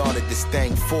 what we started this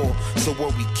thing for. So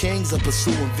were we kings or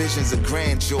pursuing visions of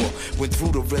grandeur? When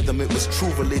through the rhythm it was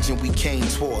true religion we came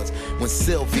towards. When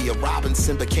Sylvia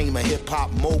Robinson became a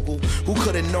hip-hop mogul, who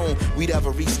could have known we'd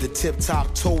ever reach the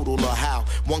tip-top total, or how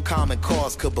one common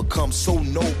cause could become so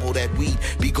noble that we'd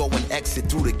be going exit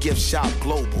through the gift shop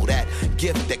global. That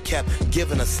gift that kept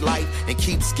giving us life and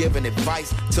keeps giving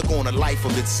advice took on a life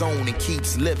of its own and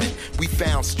keeps living. We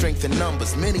found strength in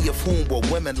numbers, many of whom were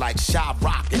women like Sha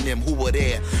Rock and them who were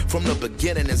there from the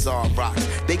beginning as our rocks.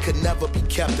 They could never be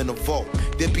kept in a vault.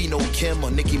 There'd be no Kim or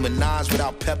Nicki Minaj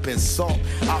without pepper and salt.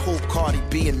 I hope Cardi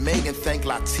B and Megan thank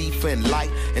Latifah and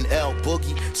Light and L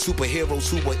Boogie, superheroes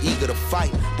who were eager to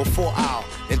fight before our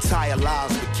entire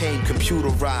lives became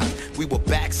computerized. We were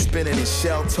back spinning in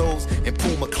shell toes and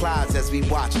Puma Clydes as we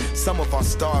watch some of our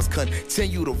stars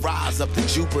continue to rise up to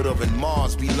Jupiter and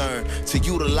Mars. We learn to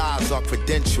utilize our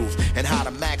credentials and how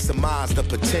to maximize the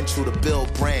potential to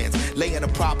build brands. Laying the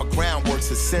proper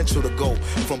groundwork's essential to go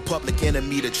from Public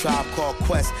Enemy to Tribe Called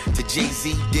Quest to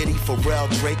Jay-Z, Diddy, Pharrell,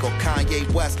 Drake, or Kanye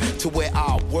West, to where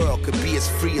our world could be as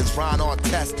free as Ron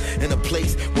Artest, in a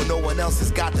place where no one else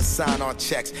has got to sign our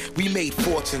checks. We made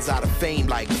fortunes out of fame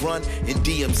like Run and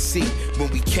DMC when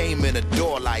we came in the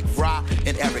door like Ra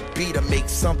and Eric B to make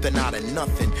something out of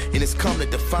nothing. And it's come to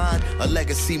define a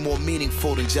legacy more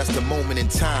meaningful than just a moment in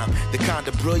time. The kind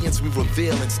of brilliance we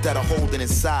reveal instead of holding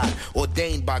inside.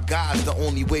 Ordained by God's the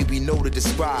only way we know to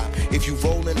describe. If you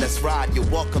rollin', let's ride. You're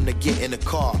welcome to get in the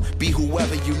car. Be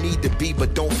whoever you need to be,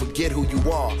 but don't forget who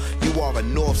you are. You are a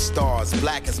North Star, as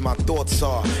black as my thoughts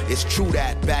are. It's true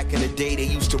that back in the day they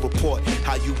used to report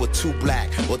how you were too black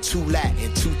or too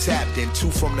Latin, too tapped in,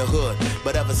 too from the hood.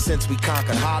 But ever since we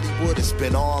conquered Hollywood, it's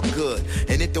been all good.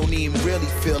 And it don't even really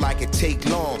feel like it take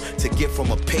long to get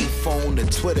from a payphone to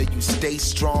Twitter. You stay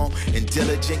strong and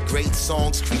diligent. Great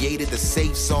songs created the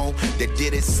safe zone that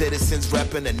did it. Citizens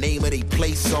repping the name of they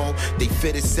place on. They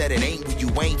fitted, said it ain't where you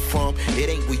ain't from. It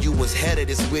ain't where you was headed,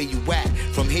 it's where you at.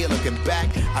 From here looking back,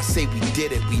 I say we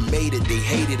did it, we made it. They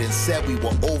hated and said we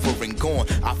were over and gone.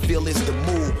 I feel it's the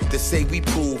move to say we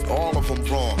proved all of them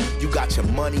wrong. You got your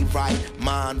money right,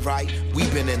 mind right. We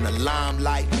been in the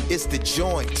limelight. It's the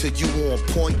joint till you on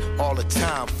point all the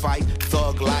time. Fight,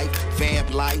 thug life,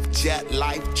 vamp life, jet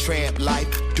life, tramp life.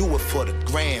 Do it for the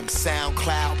gram.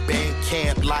 SoundCloud,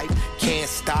 Bandcamp life. Can't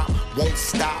stop, won't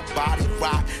stop. Body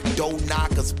rock, door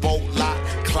knockers, bolt lock.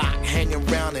 Clock hanging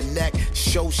round the neck.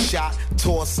 Show shot,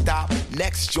 tour stop.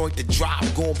 Next joint to drop,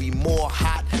 gonna be more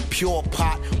hot. Pure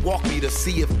pot, walk me to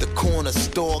see if the corner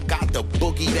store got the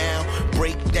boogie down.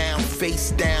 Break down,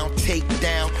 face down, take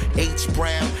down. H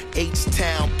Brown,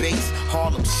 H-Town base,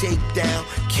 Harlem shakedown.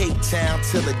 Cape Town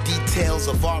till the details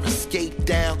of our escape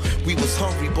down. We was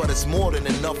hungry, but it's more than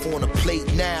enough on the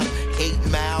plate now. 8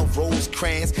 Mile,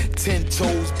 Rosecrans, 10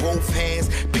 toes, both hands.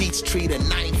 Peachtree to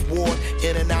 9th Ward,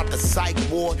 in and out the psych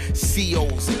ward.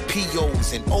 COs and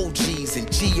POs and OGs and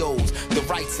GOs. The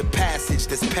rites of passage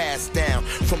that's passed down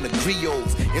from the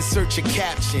griots. Insert your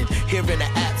caption, here in the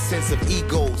absence of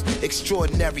egos.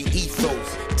 Extraordinary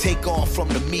ethos, take off from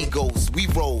the Migos. We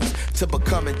rose to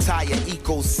become entire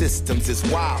ecosystems. It's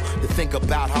wild to think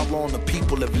about how long the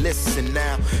people have listened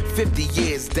now. 50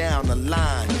 years down the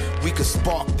line, we could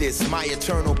spark this. My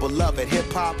eternal beloved,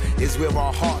 hip-hop is where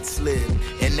our hearts live.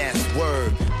 And that's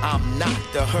word, I'm not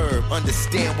the herb.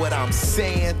 Understand what I'm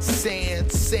saying, saying.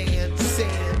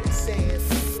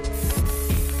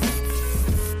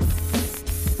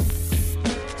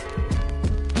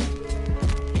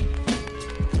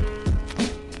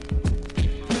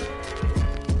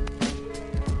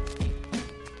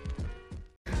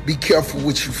 Be careful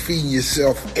what you feed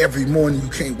yourself every morning. You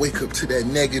can't wake up to that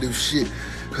negative shit,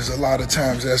 because a lot of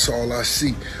times that's all I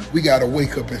see. We got to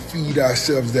wake up and feed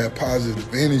ourselves that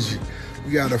positive energy.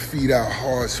 We got to feed our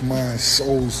hearts, minds,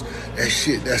 souls, that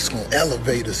shit that's going to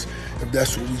elevate us, if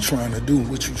that's what we're trying to do,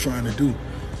 what you're trying to do.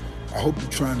 I hope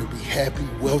you're trying to be happy,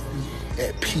 wealthy,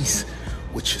 at peace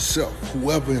with yourself,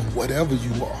 whoever and whatever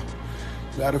you are.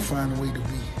 You gotta find a way to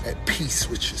be at peace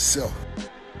with yourself.